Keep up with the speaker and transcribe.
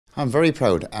I'm very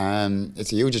proud.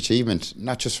 It's a huge achievement,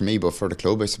 not just for me, but for the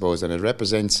club, I suppose, and it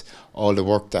represents all the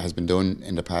work that has been done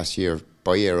in the past year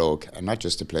by Eire Og, and not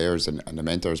just the players and the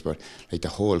mentors, but like the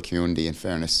whole community, in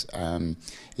fairness.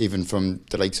 Even from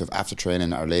the likes of after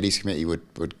training, our ladies committee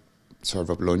would serve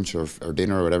up lunch or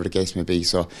dinner or whatever the case may be.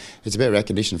 So it's a bit of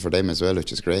recognition for them as well,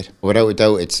 which is great. Without a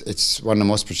doubt, it's one of the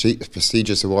most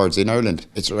prestigious awards in Ireland.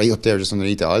 It's right up there, just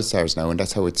underneath the All-Stars now, and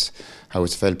that's how it's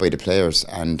felt by the players.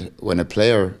 And when a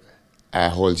player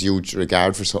holds huge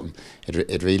regard for something,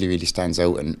 it really stands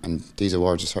out, and these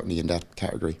awards are certainly in that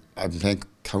category. I've been playing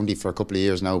county for a couple of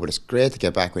years now, but it's great to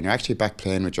get back when you're actually back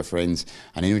playing with your friends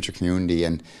and in with your community,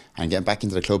 and getting back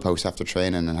into the clubhouse after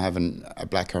training and having a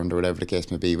blackcurrant or whatever the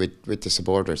case may be with the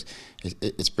supporters.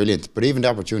 It's brilliant. But even the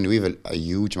opportunity, we have a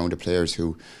huge amount of players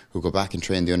who go back and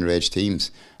train the underage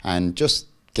teams, and just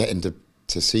getting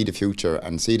to see the future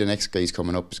and see the next guys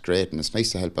coming up is great, and it's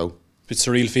nice to help out. It's a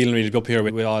surreal feeling really to be up here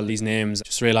with all these names.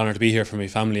 Just a real honour to be here for my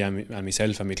family and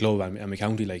myself and my club and my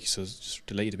county, like, so just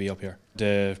delighted to be up here.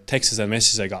 The texts and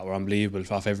messages I got were unbelievable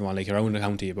off everyone, like, around the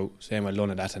county, about saying well done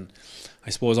and that, and I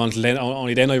suppose until then,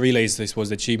 only then I realised, I suppose,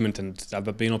 the achievement and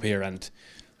about being up here, and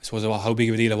I suppose how big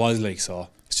of a deal it was, like, so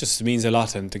it means a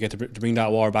lot, and to get to bring that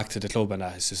award back to the club, and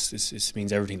that it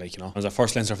means everything, like, you know. It was our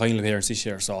first Leinster final appearance this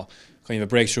year, so kind of a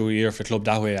breakthrough year for the club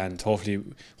that way, and hopefully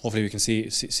we can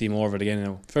see more of it again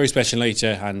now. Very special night,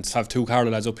 yeah, and to have two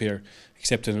Carlow lads up here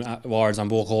accepting awards on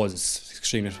both codes, it's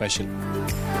extremely special.